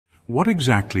What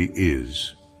exactly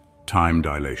is time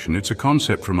dilation? It's a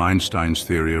concept from Einstein's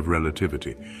theory of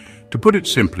relativity. To put it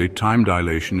simply, time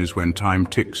dilation is when time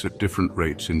ticks at different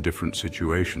rates in different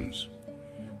situations.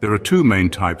 There are two main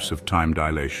types of time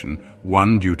dilation,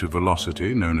 one due to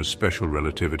velocity, known as special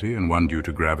relativity, and one due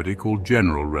to gravity, called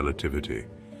general relativity.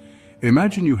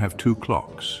 Imagine you have two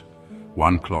clocks.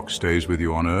 One clock stays with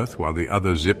you on Earth while the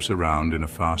other zips around in a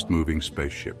fast-moving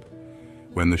spaceship.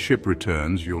 When the ship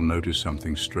returns, you'll notice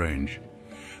something strange.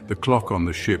 The clock on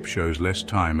the ship shows less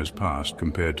time has passed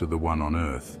compared to the one on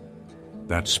Earth.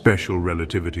 That's special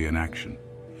relativity in action.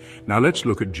 Now let's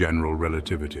look at general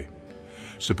relativity.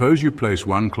 Suppose you place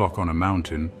one clock on a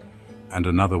mountain and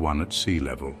another one at sea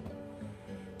level.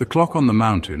 The clock on the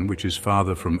mountain, which is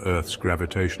farther from Earth's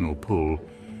gravitational pull,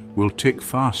 will tick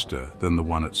faster than the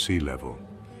one at sea level.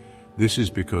 This is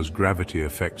because gravity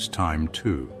affects time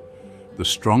too. The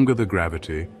stronger the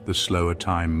gravity, the slower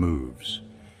time moves.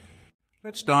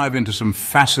 Let's dive into some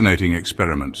fascinating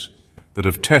experiments that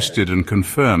have tested and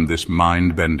confirmed this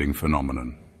mind-bending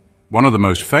phenomenon. One of the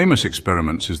most famous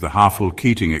experiments is the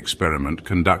Hafele-Keating experiment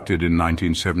conducted in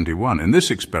 1971. In this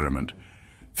experiment,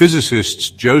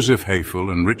 physicists Joseph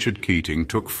Hafele and Richard Keating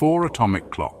took 4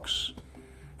 atomic clocks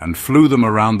and flew them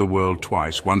around the world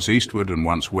twice, once eastward and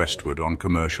once westward, on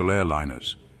commercial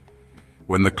airliners.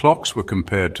 When the clocks were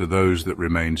compared to those that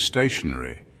remained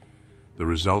stationary, the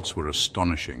results were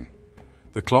astonishing.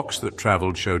 The clocks that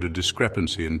traveled showed a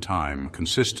discrepancy in time,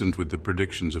 consistent with the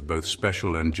predictions of both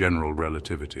special and general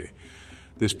relativity.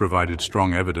 This provided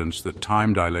strong evidence that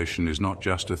time dilation is not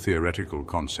just a theoretical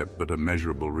concept, but a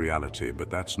measurable reality.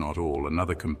 But that's not all.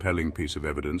 Another compelling piece of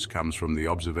evidence comes from the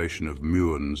observation of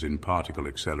muons in particle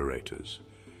accelerators.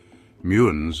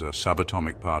 Muons are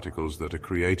subatomic particles that are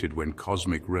created when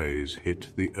cosmic rays hit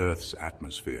the Earth's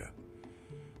atmosphere.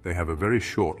 They have a very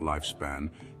short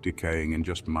lifespan, decaying in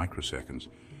just microseconds.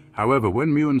 However,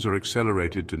 when muons are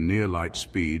accelerated to near-light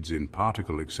speeds in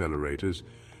particle accelerators,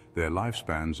 their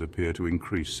lifespans appear to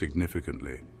increase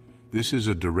significantly. This is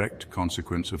a direct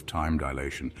consequence of time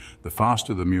dilation. The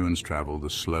faster the muons travel, the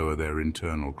slower their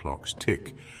internal clocks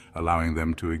tick, allowing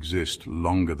them to exist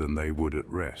longer than they would at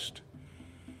rest.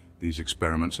 These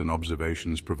experiments and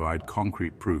observations provide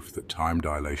concrete proof that time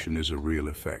dilation is a real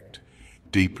effect,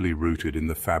 deeply rooted in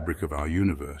the fabric of our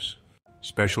universe.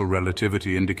 Special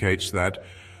relativity indicates that,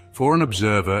 for an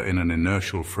observer in an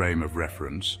inertial frame of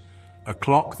reference, a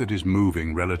clock that is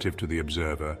moving relative to the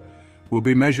observer will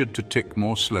be measured to tick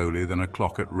more slowly than a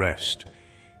clock at rest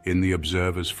in the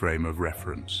observer's frame of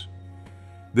reference.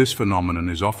 This phenomenon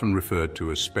is often referred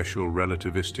to as special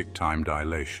relativistic time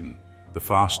dilation. The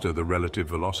faster the relative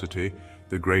velocity,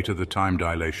 the greater the time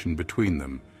dilation between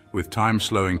them, with time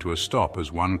slowing to a stop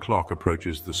as one clock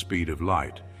approaches the speed of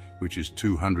light, which is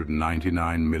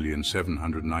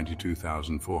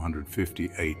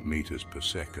 299,792,458 meters per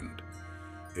second.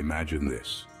 Imagine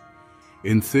this.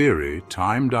 In theory,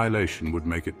 time dilation would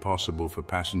make it possible for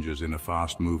passengers in a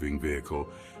fast-moving vehicle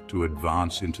to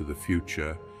advance into the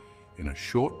future in a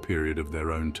short period of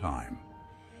their own time.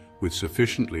 With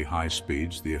sufficiently high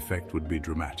speeds, the effect would be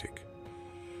dramatic.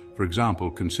 For example,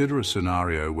 consider a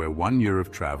scenario where 1 year of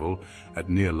travel at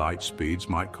near light speeds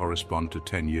might correspond to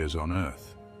 10 years on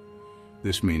Earth.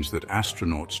 This means that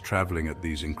astronauts traveling at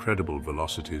these incredible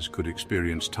velocities could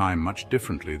experience time much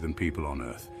differently than people on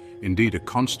Earth. Indeed, a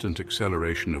constant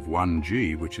acceleration of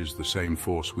 1g, which is the same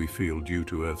force we feel due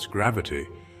to Earth's gravity,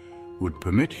 would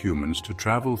permit humans to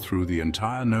travel through the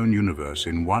entire known universe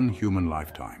in one human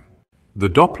lifetime. The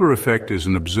Doppler effect is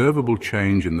an observable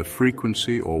change in the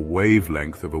frequency or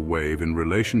wavelength of a wave in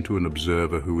relation to an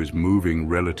observer who is moving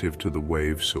relative to the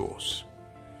wave source.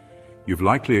 You've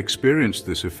likely experienced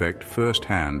this effect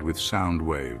firsthand with sound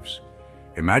waves.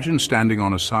 Imagine standing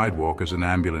on a sidewalk as an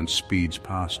ambulance speeds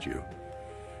past you.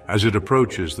 As it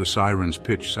approaches, the siren's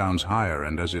pitch sounds higher,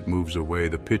 and as it moves away,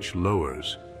 the pitch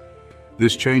lowers.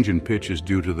 This change in pitch is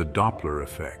due to the Doppler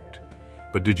effect.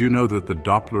 But did you know that the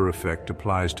Doppler effect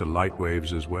applies to light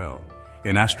waves as well?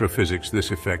 In astrophysics, this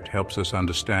effect helps us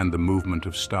understand the movement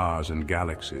of stars and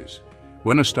galaxies.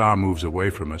 When a star moves away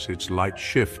from us, its light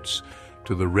shifts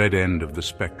to the red end of the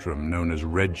spectrum, known as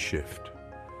redshift.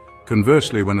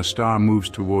 Conversely, when a star moves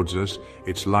towards us,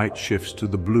 its light shifts to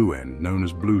the blue end, known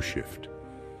as blue shift.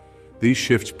 These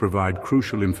shifts provide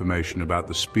crucial information about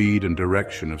the speed and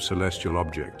direction of celestial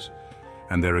objects,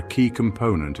 and they're a key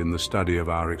component in the study of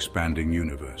our expanding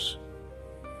universe.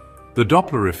 The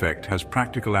Doppler effect has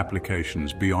practical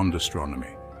applications beyond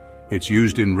astronomy. It's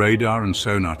used in radar and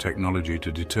sonar technology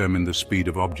to determine the speed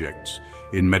of objects,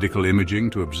 in medical imaging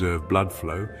to observe blood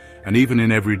flow, and even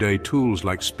in everyday tools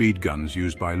like speed guns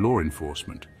used by law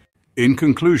enforcement. In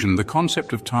conclusion, the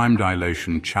concept of time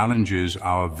dilation challenges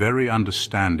our very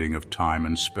understanding of time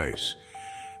and space.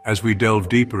 As we delve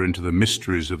deeper into the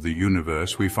mysteries of the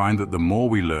universe, we find that the more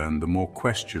we learn, the more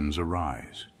questions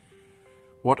arise.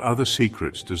 What other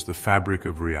secrets does the fabric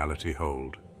of reality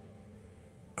hold?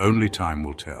 Only time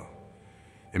will tell.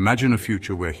 Imagine a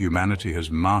future where humanity has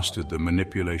mastered the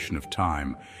manipulation of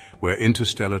time, where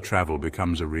interstellar travel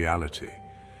becomes a reality,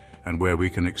 and where we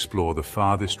can explore the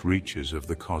farthest reaches of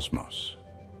the cosmos.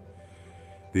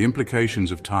 The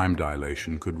implications of time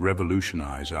dilation could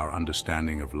revolutionize our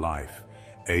understanding of life,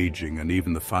 aging, and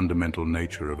even the fundamental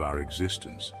nature of our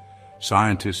existence.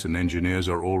 Scientists and engineers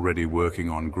are already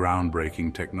working on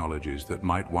groundbreaking technologies that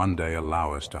might one day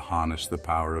allow us to harness the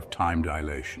power of time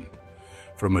dilation.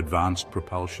 From advanced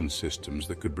propulsion systems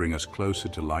that could bring us closer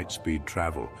to light-speed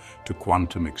travel, to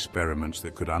quantum experiments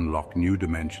that could unlock new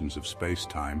dimensions of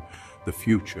space-time, the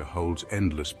future holds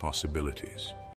endless possibilities.